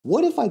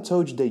What if I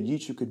told you that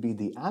YouTube could be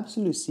the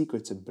absolute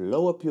secret to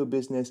blow up your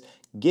business,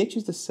 get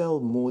you to sell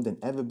more than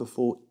ever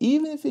before,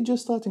 even if you're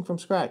just starting from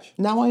scratch?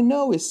 Now, I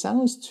know it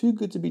sounds too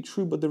good to be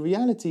true, but the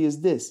reality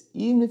is this: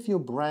 even if you're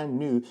brand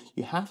new,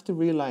 you have to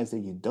realize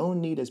that you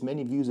don't need as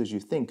many views as you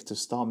think to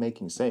start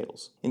making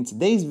sales. In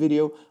today's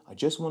video, I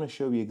just want to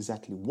show you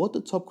exactly what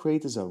the top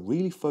creators are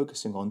really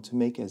focusing on to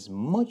make as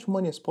much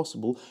money as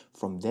possible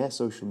from their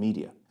social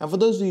media. And for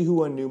those of you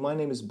who are new, my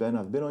name is Ben.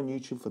 I've been on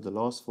YouTube for the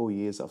last 4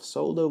 years. I've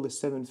sold over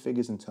 7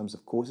 figures in terms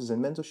of courses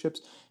and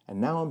mentorships,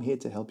 and now I'm here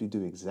to help you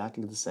do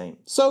exactly the same.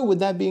 So with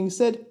that being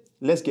said,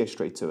 let's get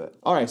straight to it.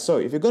 All right, so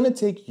if you're going to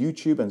take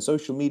YouTube and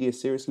social media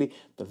seriously,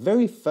 the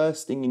very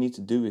first thing you need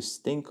to do is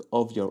think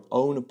of your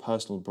own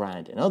personal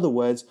brand. In other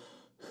words,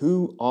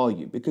 who are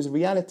you? Because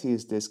reality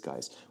is this,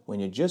 guys: when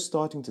you're just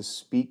starting to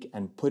speak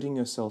and putting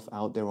yourself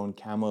out there on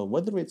camera,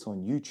 whether it's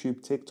on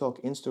YouTube,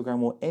 TikTok,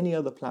 Instagram, or any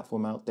other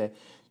platform out there,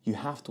 you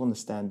have to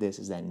understand this,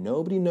 is that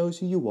nobody knows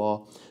who you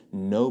are,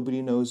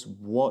 nobody knows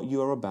what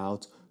you're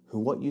about,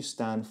 what you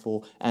stand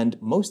for,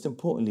 and most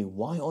importantly,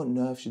 why on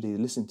earth should they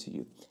listen to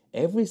you?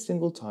 Every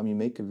single time you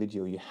make a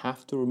video, you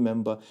have to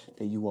remember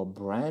that you are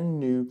brand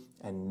new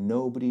and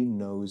nobody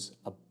knows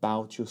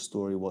about your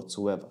story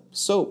whatsoever.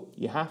 So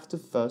you have to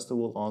first of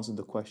all answer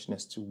the question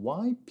as to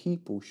why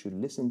people should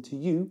listen to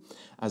you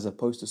as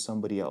opposed to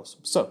somebody else.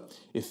 So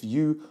if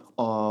you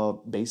are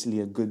basically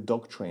a good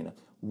dog trainer,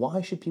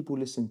 why should people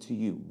listen to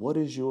you? What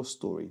is your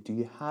story? Do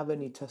you have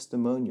any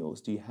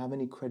testimonials? Do you have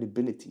any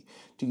credibility?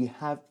 Do you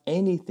have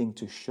anything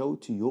to show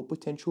to your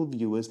potential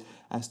viewers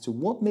as to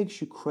what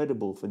makes you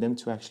credible for them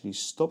to actually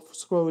stop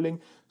scrolling,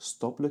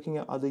 stop looking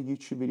at other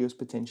YouTube videos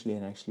potentially,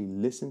 and actually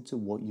listen to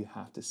what you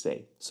have to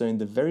say? So in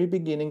the very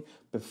beginning,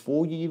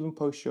 before you even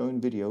post your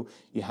own video,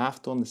 you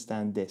have to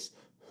understand this: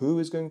 who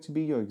is going to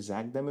be your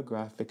exact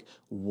demographic,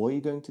 what are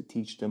you going to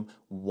teach them,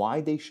 why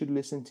they should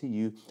listen to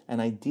you, and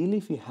ideally,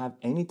 if you have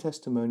any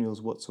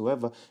testimonials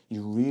whatsoever,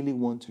 you really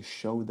want to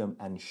show them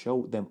and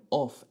show them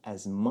off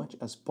as much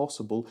as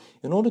possible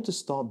in order to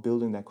start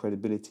building that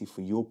credibility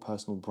for your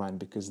personal brand,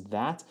 because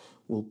that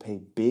will pay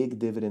big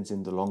dividends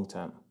in the long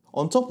term.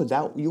 On top of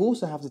that, you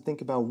also have to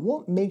think about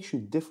what makes you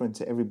different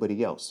to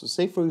everybody else. So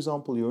say, for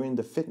example, you're in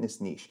the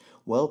fitness niche.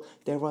 Well,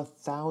 there are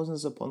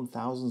thousands upon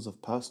thousands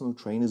of personal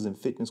trainers and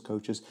fitness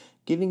coaches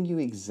giving you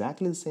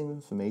exactly the same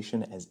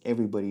information as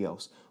everybody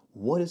else.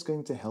 What is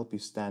going to help you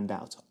stand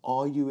out?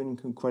 Are you in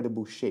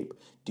incredible shape?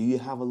 Do you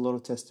have a lot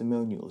of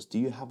testimonials? Do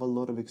you have a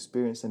lot of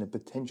experience in a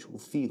potential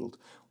field?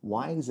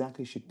 Why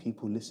exactly should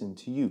people listen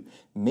to you?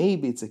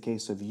 Maybe it's a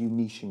case of you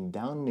niching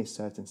down in a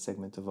certain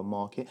segment of a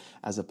market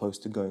as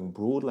opposed to going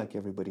broad like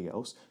everybody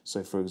else.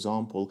 So for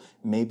example,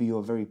 maybe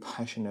you're very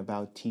passionate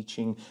about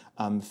teaching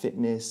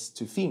fitness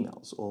to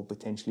females, or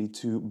potentially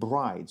to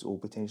brides, or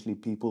potentially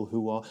people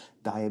who are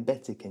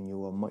diabetic, and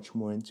you are much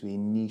more into a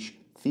niche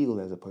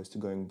field as opposed to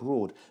going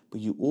broad. But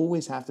you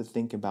always have to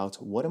think about,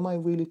 what am I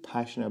really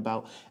passionate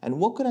about, and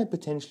what could I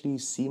potentially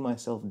see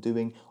myself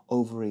doing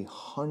over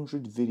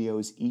 100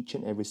 videos each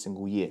and every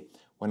single year?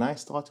 When I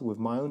started with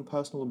my own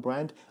personal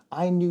brand,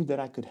 I knew that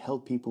I could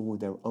help people with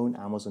their own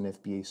Amazon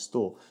FBA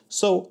store.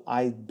 So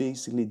I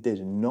basically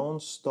did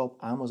non-stop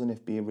Amazon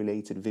FBA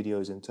related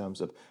videos in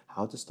terms of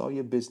how to start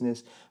your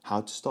business,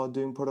 how to start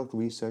doing product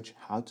research,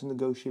 how to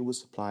negotiate with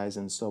suppliers,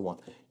 and so on.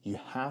 You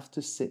have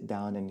to sit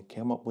down and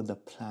come up with a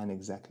plan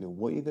exactly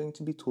what you're going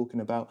to be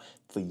talking about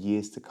for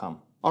years to come.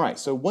 All right,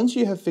 so once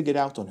you have figured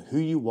out on who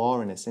you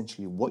are and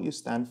essentially what you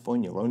stand for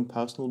in your own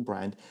personal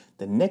brand,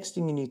 the next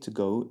thing you need to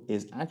go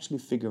is actually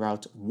figure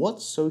out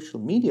what social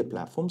media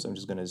platforms, I'm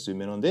just going to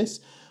zoom in on this,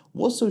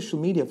 what social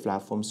media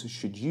platforms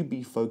should you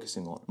be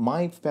focusing on?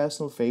 My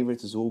personal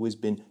favorite has always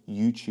been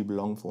YouTube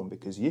long form,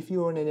 because if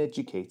you're an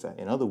educator,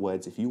 in other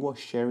words, if you are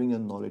sharing your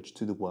knowledge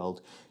to the world,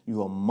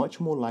 you are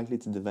much more likely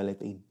to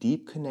develop a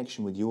deep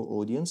connection with your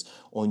audience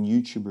on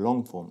YouTube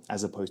long form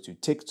as opposed to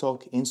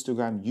TikTok,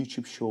 Instagram,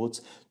 YouTube Shorts,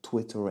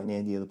 Twitter, or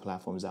any other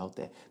platforms out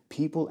there.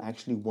 People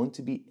actually want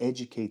to be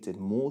educated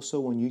more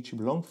so on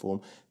YouTube long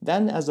form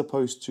than as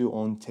opposed to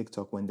on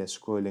TikTok when they're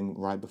scrolling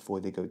right before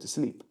they go to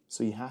sleep.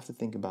 So you have to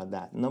think about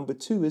that. Number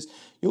two is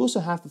you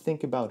also have to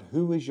think about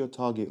who is your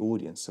target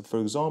audience. So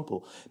for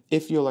example,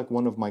 if you're like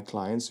one of my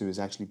clients who is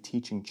actually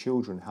teaching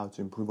children how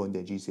to improve on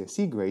their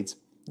GCSE grades,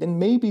 then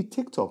maybe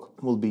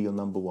TikTok will be your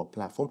number one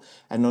platform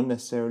and not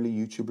necessarily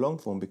YouTube long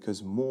form,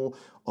 because more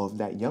of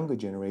that younger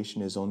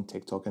generation is on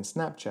TikTok and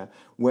Snapchat.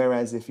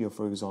 Whereas if you're,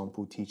 for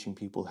example, teaching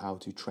people how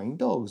to train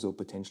dogs or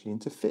potentially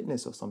into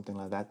fitness or something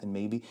like that, then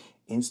maybe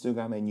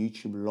Instagram and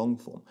YouTube long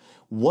form.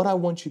 What I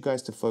want you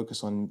guys to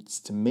focus on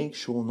is to make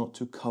sure not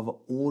to cover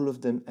all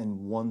of them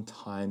in one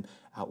time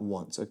at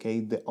once, okay?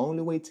 The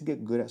only way to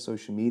get good at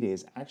social media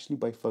is actually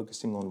by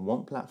focusing on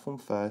one platform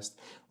first,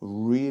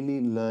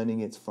 really learning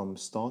it from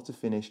start to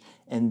finish,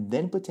 and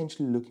then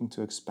potentially looking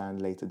to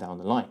expand later down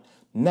the line.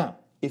 Now,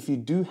 If you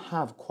do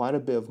have quite a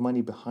bit of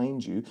money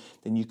behind you,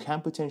 then you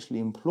can potentially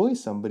employ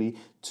somebody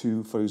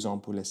to, for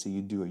example, let's say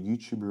you do a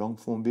YouTube long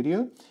form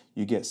video,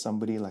 you get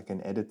somebody like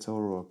an editor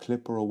or a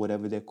clipper or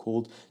whatever they're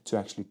called to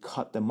actually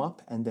cut them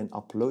up and then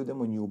upload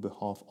them on your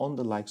behalf on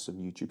the likes of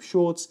YouTube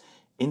Shorts,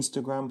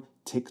 Instagram,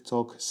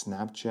 TikTok,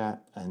 Snapchat,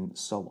 and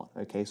so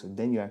on. Okay, so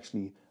then you're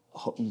actually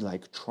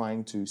like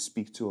trying to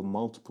speak to a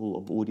multiple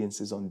of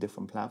audiences on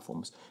different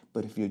platforms.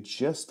 But if you're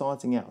just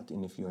starting out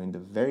and if you're in the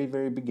very,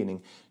 very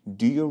beginning,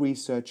 do your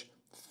research,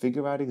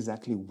 figure out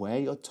exactly where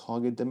your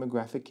target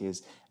demographic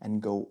is,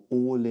 and go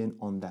all in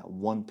on that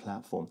one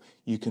platform.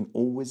 You can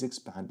always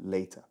expand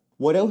later.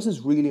 What else is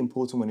really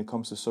important when it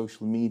comes to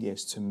social media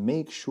is to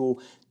make sure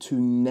to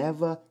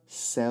never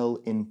sell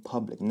in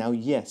public. Now,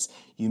 yes,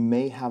 you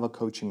may have a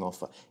coaching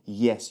offer.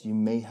 Yes, you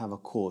may have a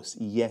course.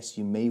 Yes,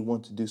 you may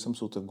want to do some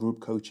sort of group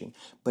coaching.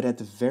 But at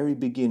the very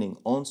beginning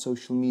on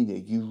social media,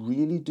 you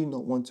really do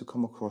not want to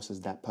come across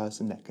as that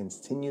person that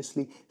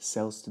continuously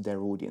sells to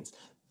their audience.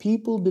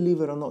 People,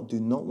 believe it or not, do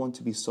not want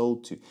to be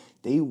sold to.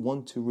 They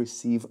want to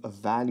receive a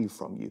value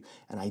from you.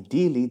 And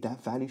ideally,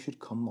 that value should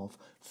come off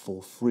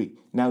for free.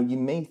 Now, you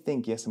may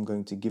think, yes, I'm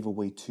going to give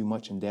away too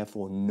much and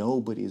therefore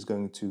nobody is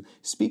going to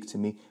speak to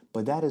me.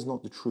 But that is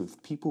not the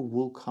truth. People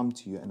will come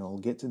to you, and I'll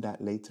get to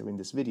that later in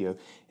this video.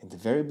 In the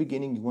very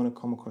beginning, you want to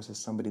come across as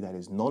somebody that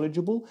is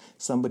knowledgeable,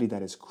 somebody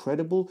that is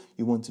credible.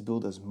 You want to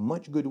build as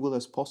much goodwill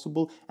as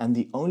possible. And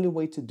the only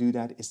way to do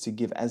that is to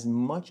give as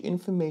much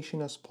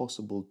information as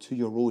possible to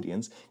your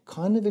audience,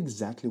 kind of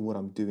exactly what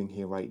I'm doing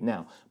here right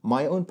now.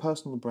 My own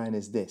personal brand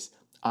is this.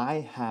 I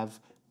have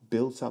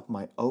built up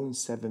my own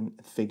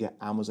 7-figure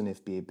Amazon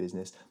FBA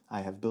business.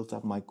 I have built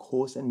up my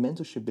course and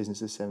mentorship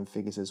businesses 7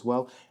 figures as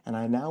well. And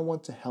I now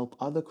want to help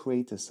other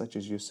creators such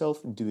as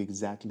yourself do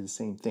exactly the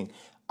same thing.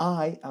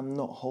 I am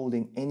not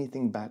holding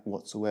anything back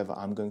whatsoever.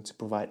 I'm going to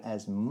provide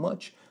as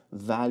much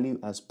value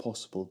as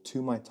possible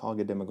to my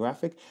target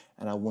demographic.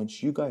 And I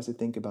want you guys to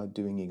think about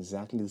doing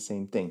exactly the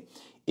same thing.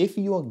 If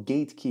you are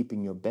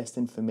gatekeeping your best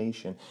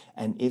information,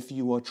 and if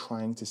you are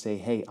trying to say,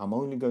 hey, I'm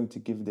only going to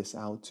give this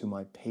out to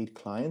my paid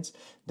clients,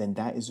 then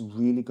that is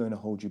really going to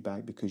hold you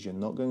back, because you're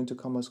not going to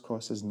come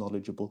across as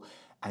knowledgeable,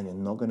 and you're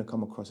not going to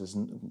come across as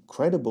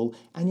credible,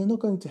 and you're not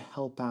going to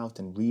help out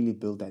and really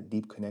build that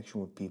deep connection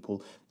with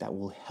people that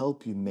will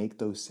help you make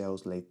those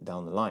sales later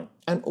down the line.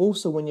 And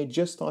also, when you're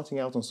just starting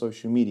out on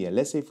social media,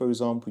 let's say, for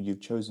example,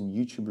 you've chosen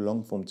YouTube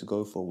long form to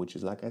go for, which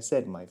is, like I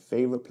said, my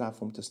favorite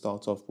platform to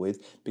start off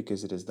with,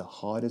 because it is the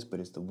hardest,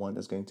 but it's the one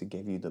that's going to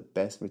give you the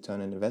best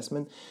return on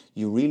investment.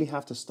 You really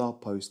have to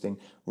start posting.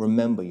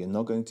 Remember, you're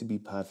not going to be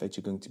perfect.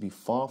 You're going to be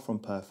far from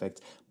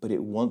perfect, but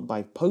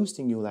by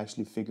posting, you'll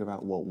actually figure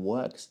out what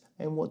works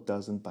and what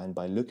doesn't. And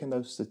by looking at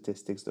those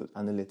statistics, those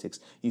analytics,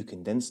 you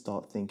can then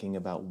start thinking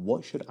about,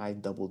 what should I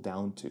double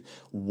down to?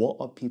 What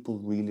are people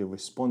really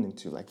responding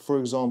to? Like, for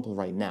example,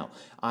 right now,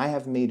 I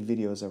have made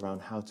videos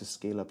around how to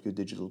scale up your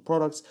digital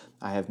products.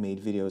 I have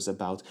made videos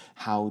about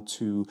how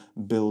to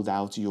build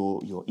out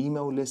your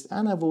email list.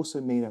 And I've also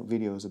made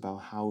videos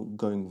about how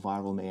going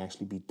viral may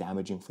actually be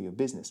damaging for your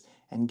business.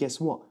 And guess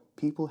what?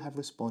 People have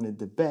responded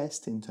the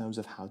best in terms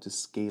of how to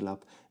scale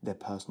up their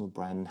personal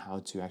brand and how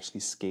to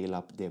actually scale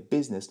up their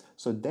business.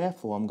 So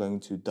therefore, I'm going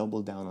to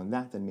double down on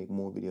that and make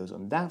more videos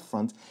on that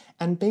front,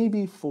 and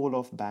maybe fall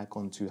off back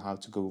onto how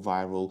to go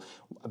viral,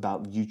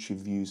 about YouTube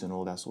views and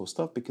all that sort of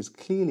stuff, because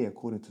clearly,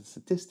 according to the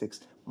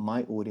statistics,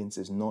 my audience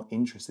is not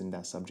interested in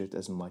that subject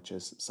as much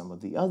as some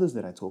of the others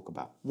that I talk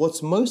about.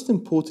 What's most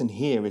important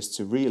here is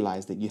to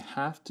realize that you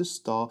have to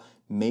start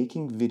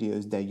making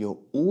videos that your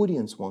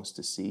audience wants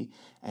to see,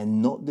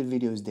 and not the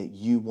videos that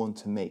you want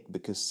to make,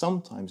 because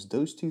sometimes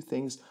those two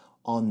things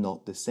are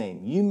not the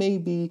same. You may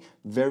be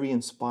very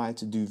inspired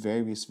to do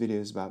various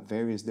videos about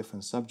various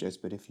different subjects,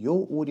 but if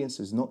your audience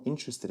is not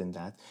interested in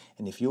that,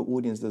 and if your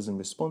audience doesn't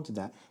respond to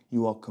that,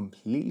 you are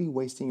completely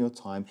wasting your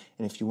time.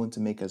 And if you want to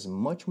make as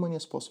much money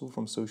as possible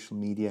from social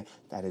media,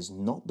 that is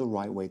not the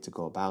right way to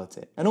go about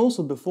it. And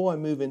also, before I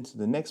move into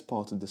the next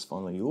part of this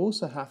funnel, you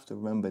also have to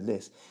remember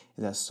this,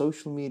 is that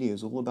social media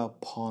is all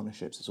about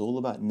partnerships. It's all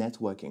about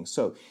networking.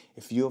 So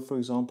if you're, for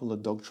example, a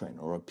dog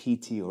trainer or a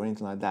PT or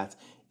anything like that,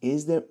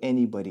 is there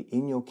anybody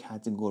in your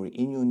category,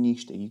 in your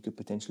niche, that you could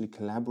potentially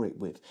collaborate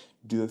with,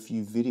 do a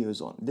few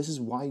videos on? This is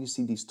why you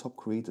see these top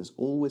creators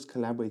always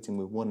collaborating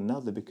with one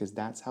another, because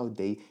that's how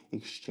they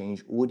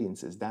exchange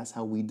audiences. That's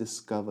how we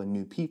discover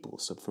new people.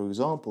 So, for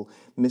example,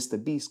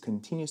 Mr. Beast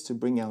continues to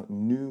bring out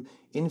new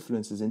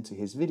influencers into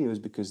his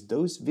videos, because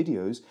those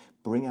videos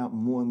bring out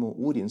more and more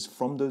audience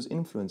from those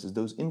influencers.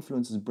 Those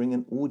influencers bring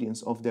an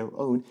audience of their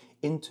own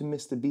into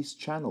Mr. Beast's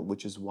channel,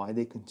 which is why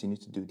they continue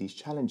to do these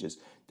challenges.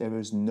 There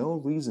is no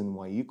reason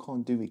why you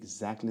can't do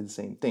exactly the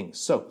same thing.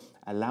 So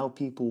allow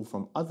people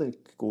from other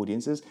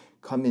audiences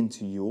come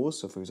into yours.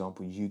 So for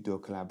example, you do a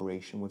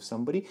collaboration with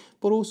somebody,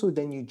 but also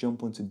then you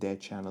jump onto their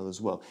channel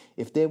as well.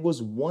 If there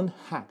was one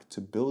hack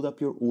to build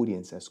up your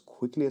audience as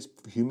quickly as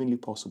humanly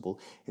possible,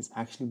 it's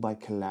actually by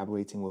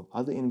collaborating with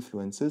other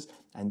influencers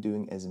and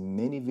doing as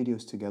many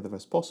videos together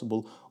as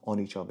possible on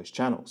each other's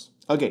channels.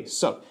 Okay,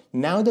 so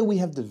now that we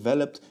have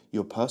developed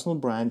your personal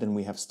brand and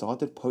we have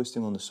started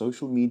posting on the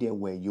social media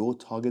where your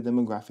target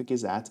demographic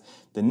is at,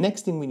 the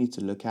next thing we need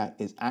to look at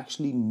is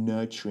actually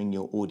nurturing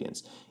your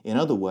audience. In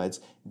other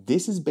words,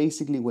 this is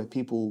basically where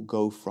people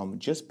go from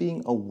just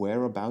being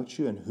aware about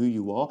you and who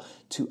you are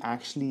to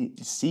actually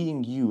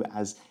seeing you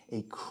as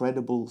a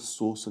credible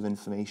source of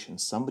information,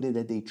 somebody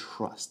that they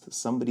trust,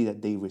 somebody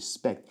that they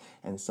respect,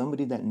 and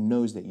somebody that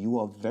knows that you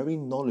are very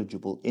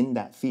knowledgeable in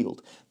that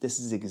field. This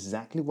is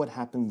exactly what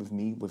happened with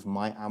me with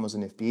my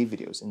Amazon FBA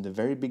videos. In the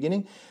very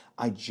beginning,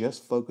 I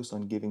just focused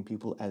on giving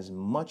people as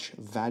much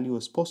value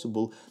as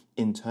possible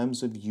in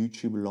terms of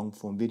YouTube long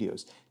form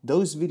videos.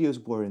 Those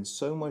videos were in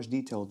so much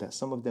detail that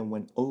some of them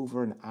went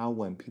over an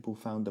hour and people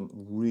found them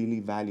really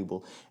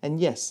valuable. And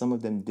yes, some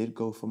of them did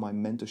go for my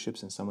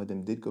mentorships and some of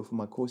them did go for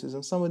my courses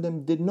and some of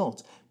them did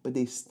not, but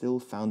they still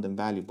found them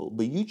valuable.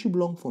 But YouTube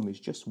long form is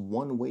just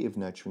one way of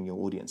nurturing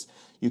your audience.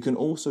 You can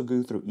also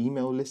go through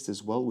email lists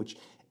as well, which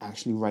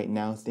actually right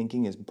now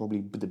thinking is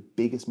probably the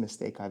biggest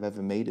mistake I've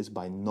ever made, is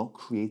by not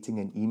creating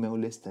an email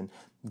list and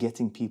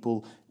getting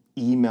people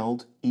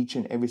emailed each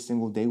and every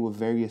single day with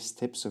various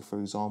tips. So for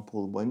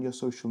example, when your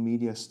social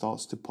media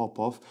starts to pop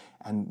off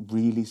and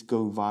really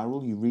go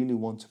viral, you really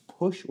want to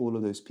push all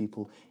of those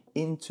people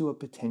into a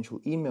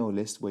potential email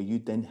list where you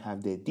then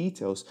have their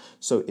details.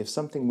 So if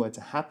something were to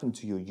happen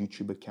to your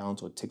YouTube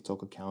account or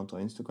TikTok account or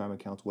Instagram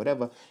account,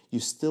 whatever, you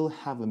still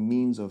have a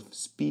means of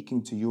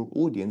speaking to your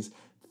audience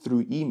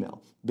through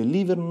email.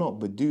 Believe it or not,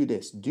 but do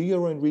this. Do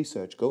your own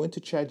research. Go into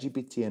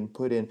ChatGPT and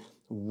put in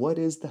what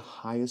is the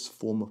highest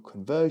form of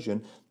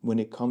conversion when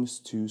it comes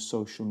to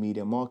social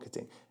media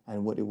marketing.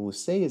 And what it will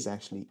say is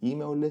actually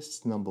email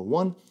lists, number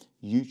 1,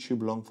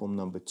 YouTube long form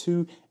number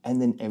 2,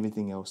 and then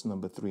everything else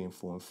number 3 and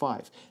 4 and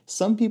 5.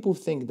 Some people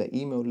think that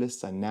email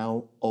lists are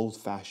now old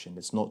fashioned.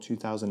 It's not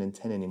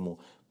 2010 anymore.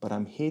 But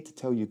I'm here to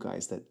tell you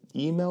guys that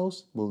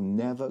emails will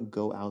never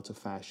go out of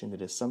fashion.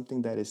 It is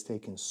something that is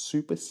taken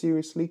super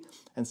seriously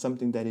and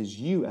something that is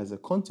you as a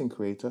content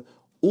creator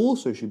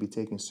also should be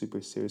taken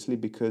super seriously,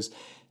 because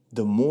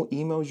the more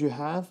emails you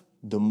have,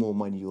 the more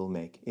money you'll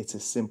make. It's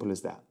as simple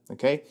as that,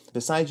 okay?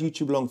 Besides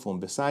YouTube long form,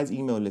 besides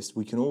email lists,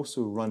 we can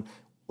also run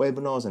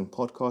webinars and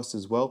podcasts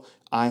as well.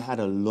 I had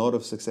a lot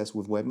of success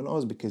with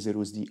webinars because it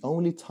was the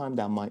only time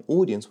that my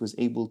audience was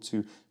able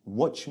to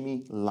watch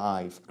me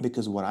live.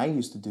 Because what I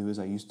used to do is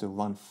I used to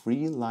run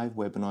free live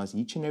webinars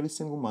each and every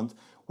single month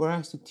where I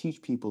used to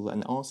teach people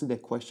and answer their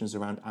questions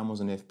around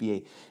Amazon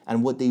FBA.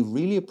 And what they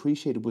really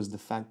appreciated was the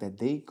fact that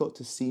they got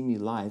to see me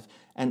live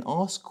and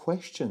ask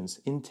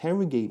questions,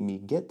 interrogate me,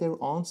 get their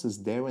answers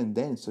there and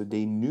then, so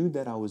they knew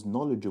that I was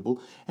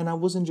knowledgeable and I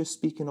wasn't just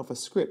speaking off a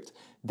script.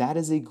 That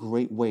is a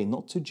great way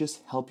not to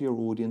just help your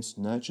audience,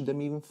 nurture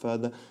them even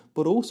further,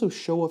 but also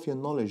show off your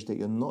knowledge, that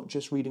you're not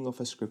just reading off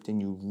a script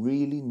and you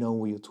really know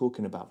what you're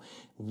talking about.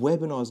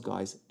 Webinars,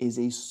 guys, is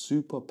a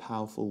super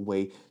powerful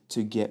way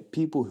to get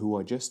people who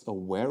are just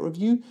aware of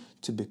you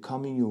to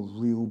becoming your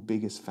real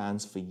biggest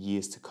fans for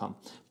years to come.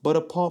 But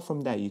apart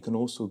from that, you can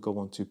also go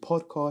onto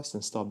podcasts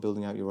and start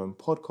building out your own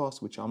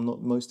podcast, which I'm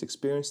not most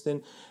experienced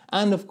in,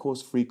 and of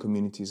course free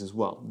communities as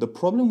well. The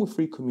problem with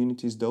free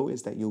communities though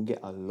is that you'll get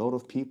a lot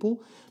of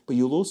people, but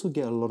you'll also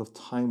get a lot of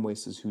time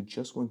wasters who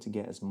just want to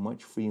get as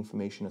much free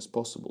information as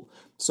possible.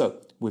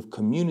 So with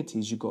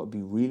communities, you've got to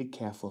be really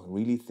careful and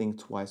really think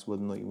twice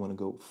whether or not you want to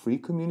go free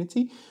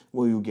community,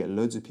 where you'll get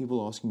loads of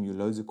people asking you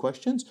loads of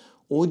questions,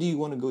 or do you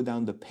want to go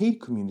down the paid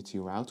community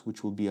route,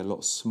 which will be a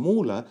lot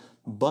smaller,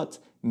 but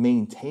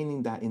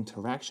maintaining that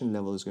interaction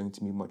level is going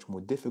to be much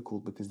more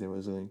difficult because there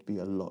is going to be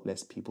a lot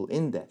less people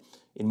in there.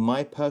 In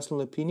my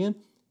personal opinion,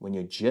 when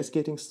you're just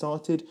getting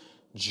started,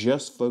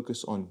 just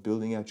focus on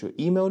building out your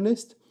email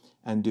list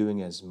and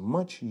doing as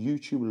much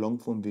YouTube long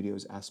form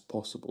videos as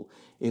possible.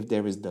 If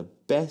there is the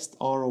best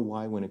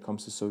ROI when it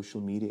comes to social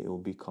media, it will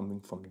be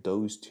coming from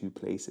those two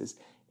places.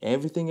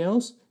 Everything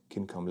else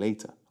can come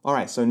later. All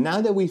right, so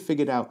now that we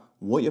figured out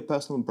what your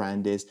personal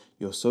brand is,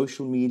 your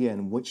social media,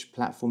 and which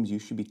platforms you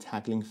should be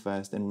tackling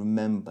first, and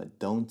remember,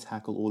 don't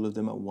tackle all of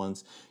them at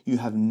once. You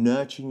have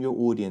nurturing your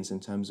audience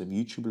in terms of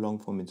YouTube long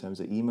form, in terms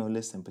of email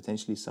lists, and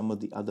potentially some of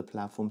the other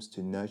platforms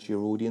to nurture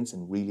your audience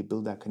and really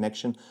build that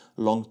connection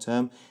long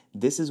term.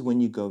 This is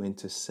when you go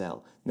into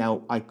sell.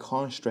 Now, I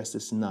can't stress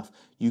this enough.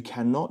 You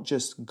cannot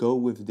just go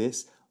with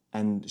this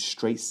and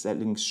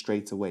selling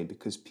straight away,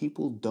 because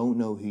people don't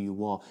know who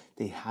you are.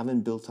 They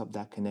haven't built up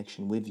that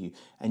connection with you,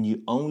 and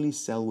you only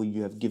sell where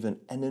you have given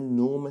an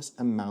enormous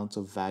amount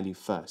of value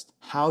first.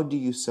 How do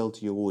you sell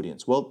to your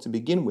audience? Well, to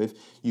begin with,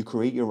 you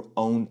create your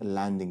own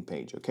landing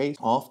page, okay?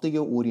 After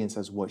your audience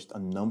has watched a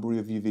number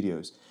of your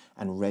videos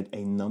and read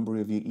a number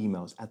of your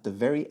emails, at the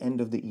very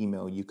end of the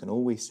email, you can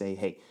always say,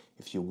 hey,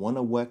 if you want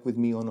to work with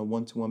me on a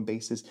one-to-one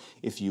basis,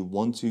 if you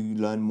want to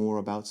learn more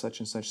about such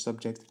and such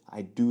subject,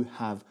 I do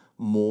have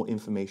more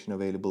information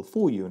available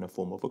for you in a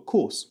form of a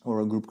course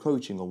or a group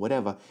coaching or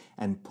whatever,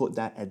 and put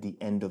that at the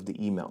end of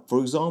the email. For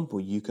example,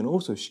 you can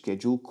also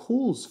schedule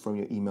calls from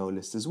your email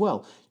list as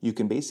well. You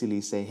can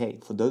basically say, hey,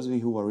 for those of you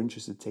who are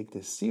interested to take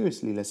this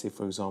seriously, let's say,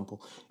 for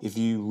example, if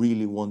you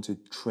really want to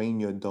train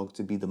your dog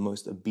to be the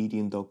most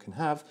obedient dog can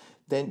have,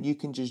 then you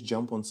can just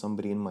jump on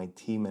somebody in my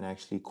team and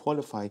actually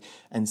qualify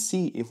and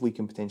see if we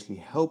can potentially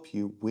help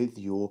you with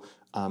your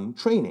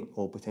training,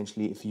 or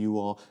potentially if you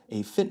are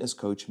a fitness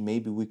coach,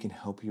 maybe we can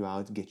help you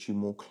out, get you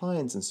more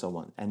clients and so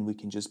on. And we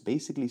can just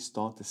basically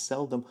start to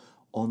sell them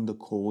on the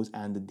calls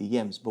and the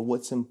DMs. But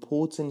what's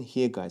important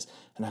here, guys,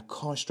 and I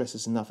can't stress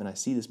this enough, and I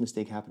see this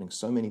mistake happening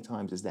so many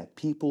times, is that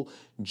people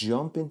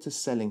jump into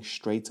selling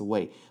straight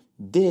away.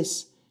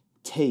 This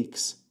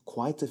takes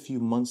quite a few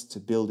months to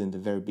build in the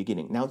very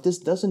beginning. Now, this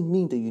doesn't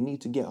mean that you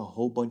need to get a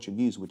whole bunch of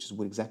views, which is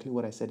exactly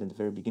what I said in the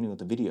very beginning of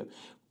the video.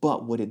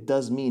 But what it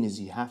does mean is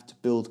you have to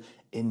build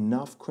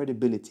enough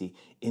credibility,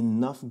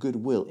 enough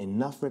goodwill,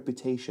 enough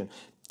reputation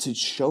to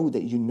show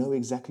that you know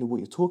exactly what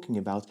you're talking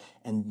about,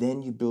 and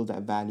then you build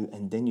that value,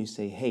 and then you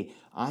say, hey,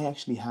 I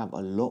actually have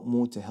a lot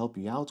more to help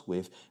you out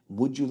with.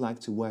 Would you like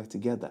to work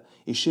together?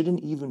 It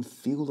shouldn't even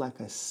feel like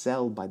a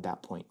sell by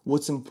that point.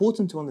 What's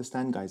important to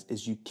understand, guys,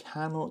 is you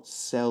cannot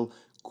sell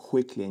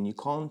quickly and you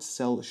can't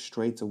sell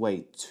straight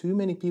away. Too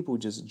many people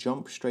just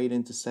jump straight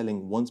into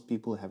selling once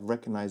people have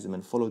recognized them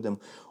and followed them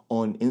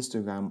on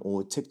Instagram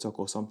or TikTok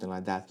or something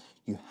like that.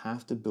 You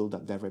have to build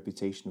up that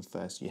reputation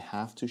first. You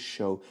have to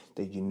show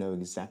that you know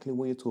exactly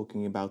what you're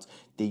talking about,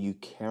 that you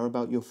care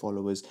about your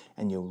followers,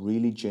 and you're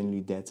really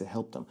genuinely there to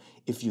help them.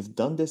 If you've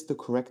done this the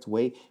correct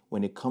way,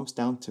 when it comes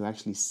down to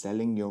actually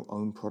selling your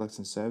own products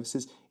and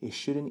services, it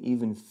shouldn't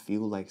even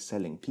feel like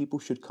selling. People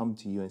should come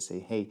to you and say,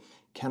 hey,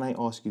 can I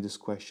ask you this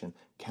question?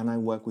 Can I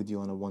work with you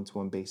on a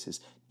one-to-one basis?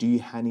 Do you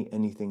have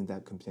anything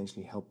that can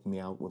potentially help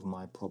me out with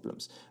my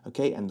problems?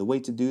 Okay, and the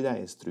way to do that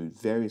is through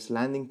various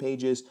landing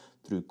pages,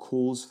 through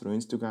calls, through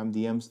Instagram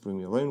DMs, through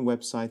your own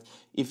website.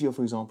 If you're,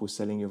 for example,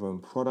 selling your own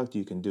product,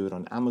 you can do it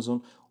on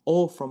Amazon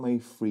or from a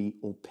free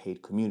or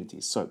paid community.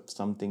 So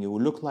something it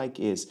will look like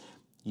is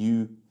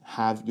you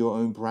have your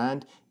own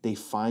brand, they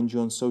find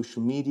you on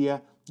social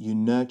media, you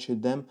nurture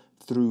them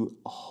through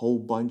a whole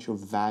bunch of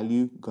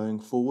value going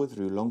forward,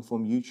 through long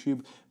form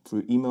YouTube,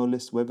 through email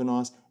list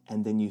webinars,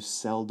 and then you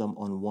sell them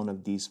on one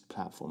of these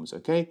platforms,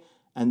 okay?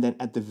 And then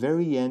at the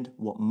very end,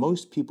 what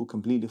most people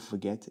completely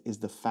forget is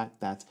the fact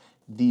that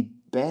the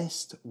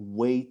best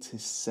way to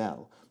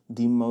sell,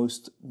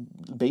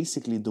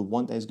 basically the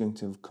one that is going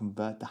to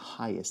convert the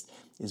highest,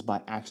 is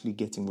by actually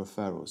getting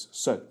referrals.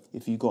 So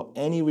if you got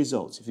any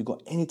results, if you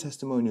got any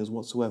testimonials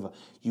whatsoever,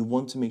 you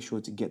want to make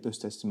sure to get those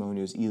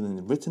testimonials either in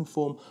the written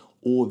form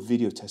or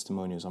video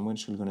testimonials. I'm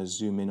actually going to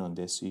zoom in on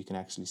this so you can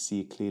actually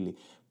see it clearly.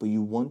 But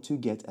you want to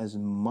get as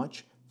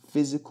much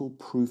physical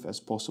proof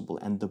as possible,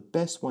 and the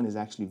best one is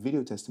actually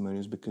video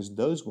testimonials, because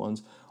those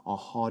ones are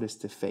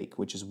hardest to fake,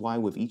 which is why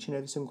with each and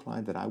every single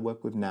client that I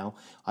work with now,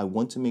 I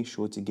want to make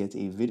sure to get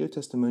a video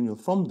testimonial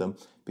from them,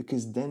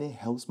 because then it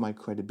helps my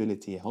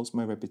credibility, it helps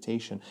my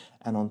reputation.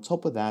 And on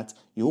top of that,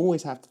 you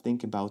always have to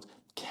think about,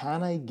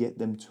 can I get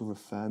them to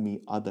refer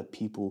me other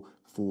people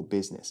for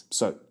business?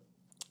 So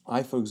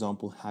I, for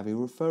example, have a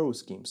referral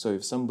scheme. So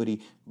if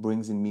somebody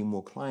brings in me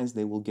more clients,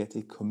 they will get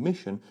a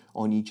commission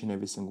on each and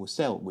every single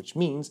sale, which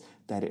means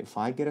that if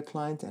I get a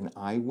client and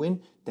I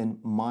win, then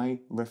my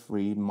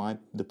referee,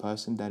 the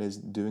person that is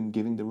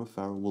giving the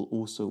referral will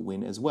also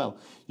win as well.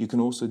 You can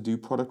also do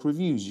product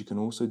reviews. You can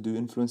also do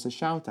influencer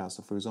shout outs.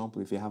 So for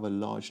example, if you have a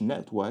large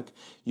network,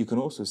 you can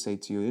also say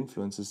to your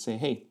influencers, say,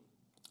 hey,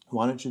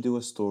 why don't you do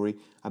a story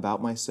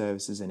about my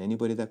services, and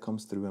anybody that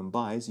comes through and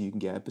buys, you can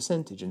get a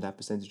percentage, and that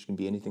percentage can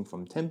be anything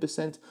from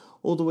 10%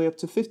 all the way up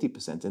to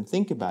 50%. And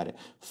think about it,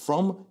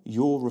 from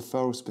your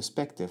referrals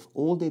perspective,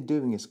 all they're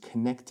doing is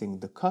connecting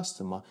the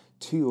customer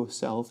to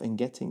yourself and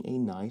getting a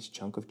nice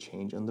chunk of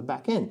change on the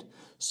back end.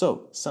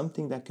 So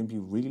something that can be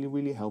really,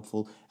 really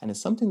helpful, and it's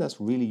something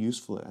that's really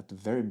useful at the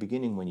very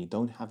beginning when you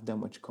don't have that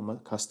much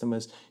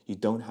customers, you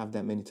don't have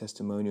that many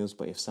testimonials.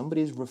 But if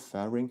somebody is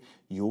referring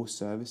your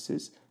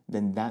services,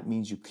 then that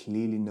means you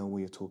clearly know what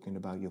you're talking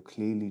about.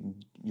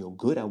 You're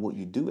good at what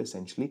you do,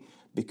 essentially,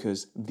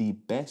 because the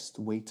best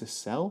way to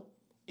sell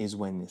is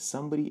when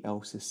somebody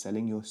else is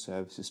selling your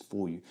services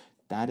for you.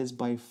 that is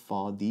by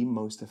far the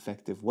most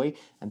effective way.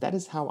 And that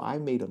is how I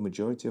made a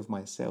majority of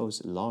my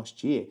sales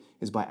last year,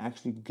 is by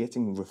actually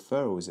getting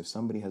referrals. If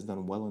somebody has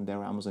done well on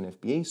their Amazon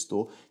FBA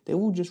store, they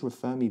will just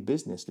refer me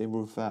business. They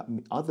will refer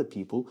me other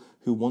people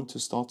who want to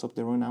start up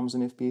their own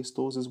Amazon FBA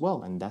stores as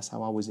well. And that's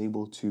how I was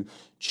able to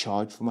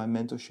charge for my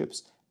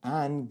mentorships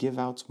and give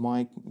out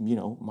my,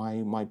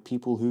 my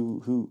people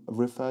who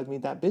referred me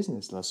that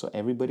business. So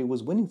everybody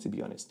was winning, to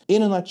be honest.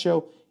 In a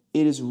nutshell,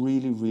 it is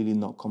really, really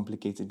not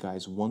complicated,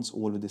 guys, once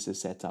all of this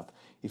is set up.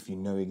 If you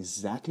know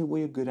exactly what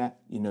you're good at,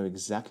 you know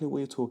exactly what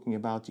you're talking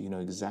about, you know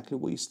exactly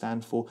what you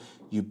stand for,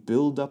 you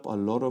build up a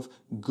lot of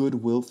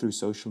goodwill through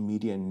social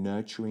media and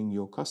nurturing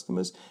your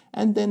customers,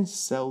 and then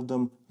sell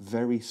them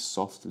very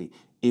softly.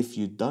 If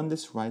you've done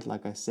this right,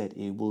 like I said,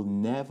 it will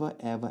never,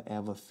 ever,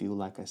 ever feel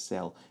like a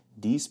sale.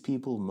 These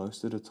people,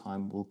 most of the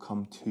time, will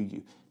come to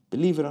you.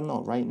 Believe it or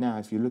not, right now,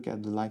 if you look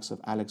at the likes of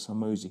Alex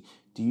Hormozi,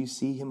 do you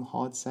see him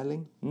hard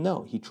selling?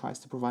 No, he tries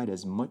to provide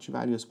as much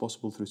value as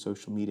possible through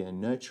social media and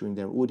nurturing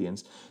their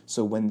audience.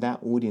 So when that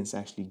audience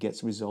actually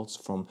gets results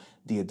from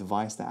the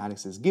advice that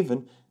Alex has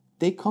given,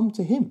 they come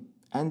to him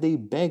and they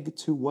beg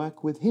to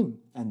work with him.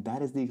 And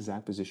that is the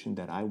exact position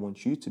that I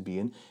want you to be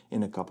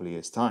in a couple of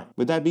years' time.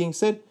 With that being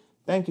said,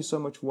 thank you so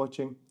much for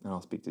watching, and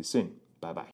I'll speak to you soon. Bye-bye.